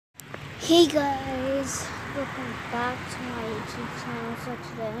Hey guys, welcome back to my YouTube channel. So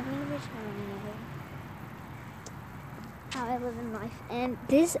today I'm going to be showing you how I live in life, and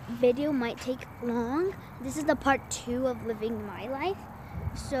this video might take long. This is the part 2 of living my life.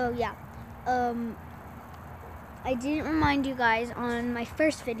 So yeah, I didn't remind you guys on my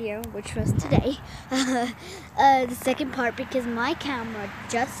first video, which was today, the second part, because my camera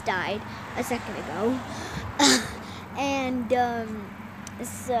just died a second ago. And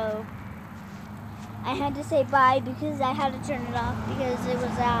so I had to say bye because I had to turn it off because it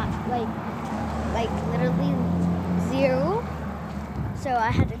was at like literally 0. So I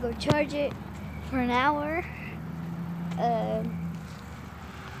had to go charge it for an hour.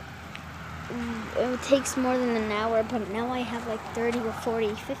 It takes more than an hour, but now I have like 30 or 40,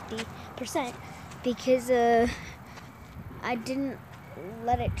 50% because I didn't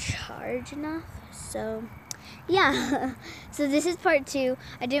let it charge enough. So yeah, so this is part 2.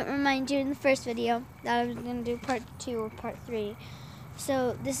 I didn't remind you in the first video that I was going to do part 2 or part 3.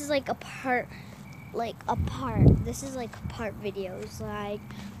 So this is like a part. This is like part videos. Like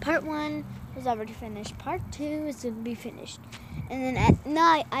part 1 was already finished. Part 2 is going to be finished. And then at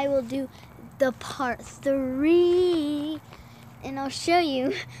night I will do the part 3. And I'll show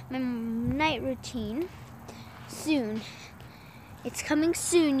you my night routine soon. It's coming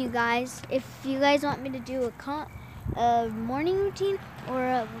soon, you guys. If you guys want me to do a morning routine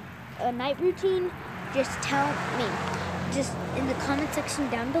or a night routine, just tell me. Just in the comment section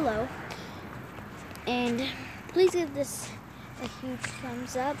down below. And please give this a huge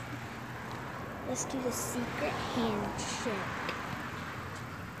thumbs up. Let's do the secret handshake.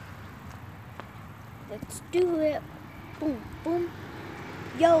 Let's do it. Boom, boom.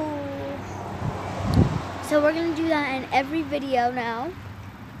 Yo! So we're going to do that in every video now.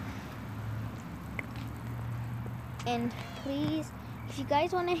 And please, if you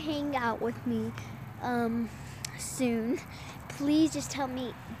guys want to hang out with me soon, please just tell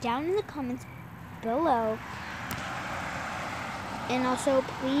me down in the comments below. And also,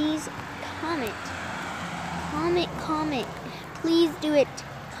 please comment. Comment. Please do it.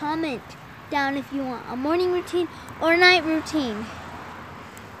 Comment down if you want a morning routine or a night routine.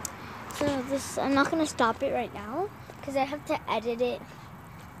 So I'm not going to stop it right now because I have to edit it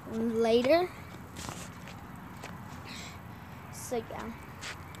later. So yeah.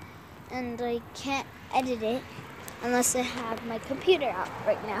 And I can't edit it unless I have my computer out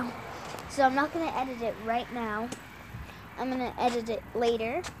right now. So I'm not going to edit it right now. I'm going to edit it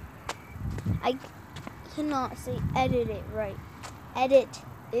later. I cannot say edit it right. Edit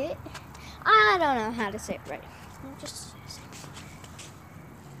it. I don't know how to say it right. I'm just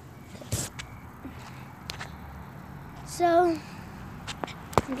So,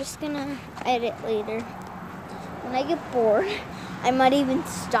 I'm just gonna edit later. When I get bored, I might even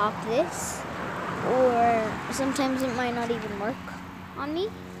stop this. Or sometimes it might not even work on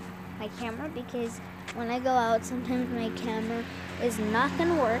me, my camera, because when I go out, sometimes my camera is not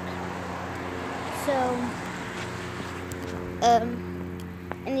gonna work. So,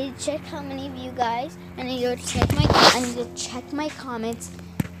 I need to check how many of you guys, I need to check my comments,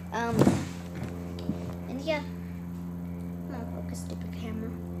 and yeah. Stupid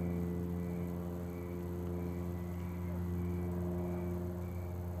camera.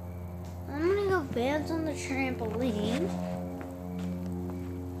 I'm gonna go bounce on the trampoline.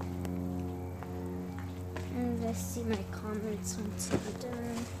 And let's see my comments once I'm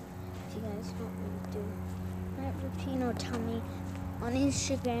done. If you guys want me to do night routine, or tell me on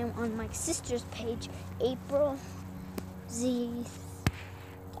Instagram on my sister's page, April Z.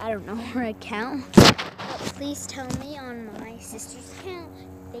 I don't know her account. Please tell me on my sister's account.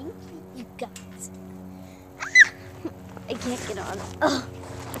 Thank you guys. I can't get on. Oh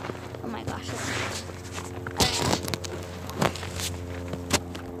my gosh.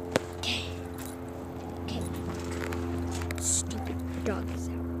 Okay. Stupid dog is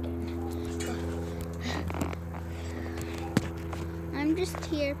out again. I'm just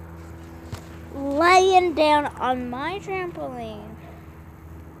here laying down on my trampoline.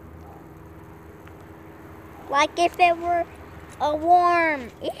 Like if it were a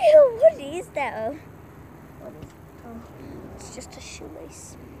worm. Ew, what is that? It's just a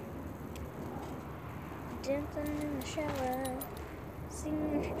shoelace. Dancing in the shower.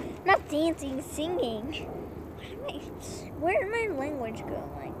 Singing. Not dancing, singing. Where did my language go?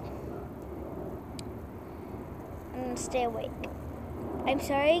 I'm gonna stay awake. I'm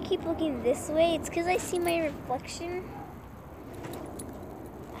sorry I keep looking this way. It's because I see my reflection.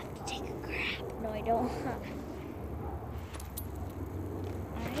 I have to take a crap. No, I don't.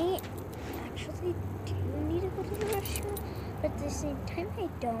 I actually do need to go to the restroom, but at the same time I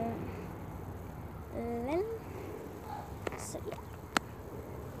don't. So yeah.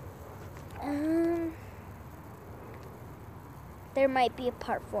 There might be a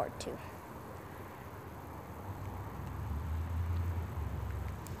part 4 too.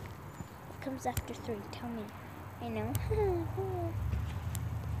 What comes after 3? Tell me. I know.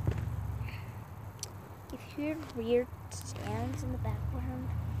 If you hear weird sounds in the background,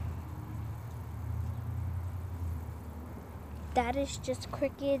 that is just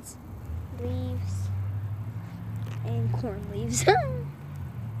crickets, leaves, and corn leaves.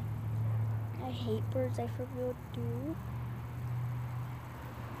 I hate birds, I for real do.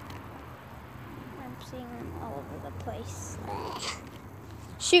 I'm seeing them all over the place.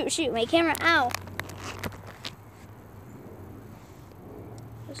 Shoot, my camera, ow!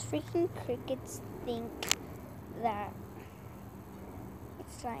 Those freaking crickets think that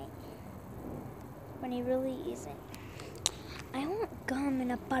it's like, when it really isn't. I want gum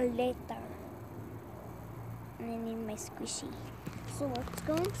and a paleta. And I need my squishy. So let's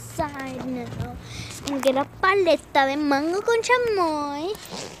go inside now and get a paleta de mango con chamoy.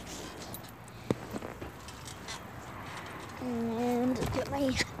 And get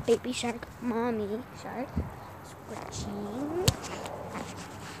my baby shark, mommy shark, squishing.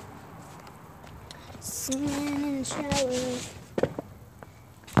 Swimming in the shower.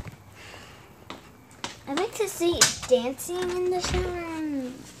 I like to see dancing in the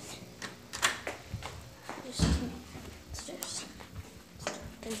shower. Just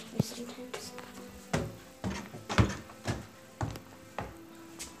sometimes.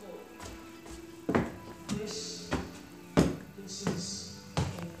 This is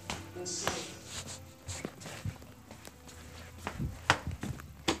insane.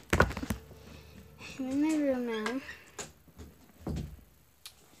 I'm in my room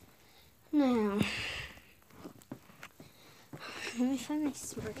now. Let me find my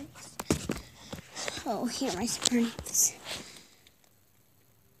Smurfs. Oh, here are my Smurfs.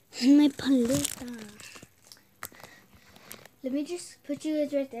 And my paleta. Let me just put you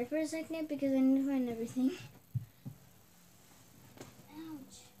guys right there for a second because I need to find everything.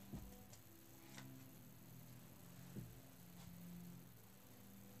 Ouch.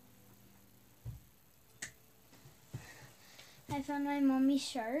 I found my mommy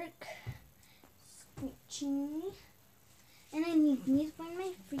shark. Squitching. And I need to find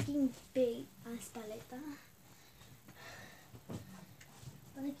my freaking big ass paleta.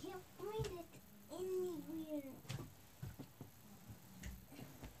 But I can't find it anywhere.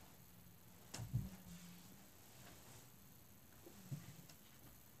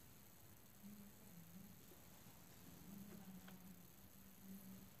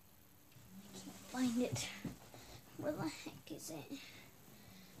 Find it. Where the heck is it?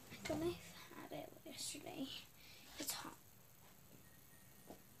 I thought I had it yesterday. It's hot.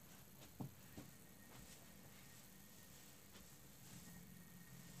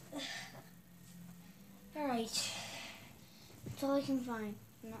 Alright. That's all I can find.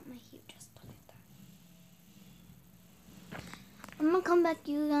 Not my huge paleta. I'm gonna come back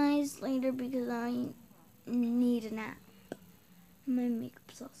to you guys later because I need a nap. My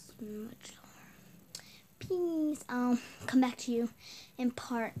makeup's all smudged. Peace. I'll come back to you in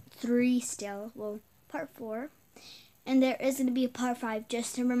part 3 still. Well, part 4. And there is going to be a part 5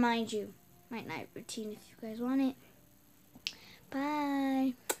 just to remind you. My night routine if you guys want it.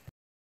 Bye.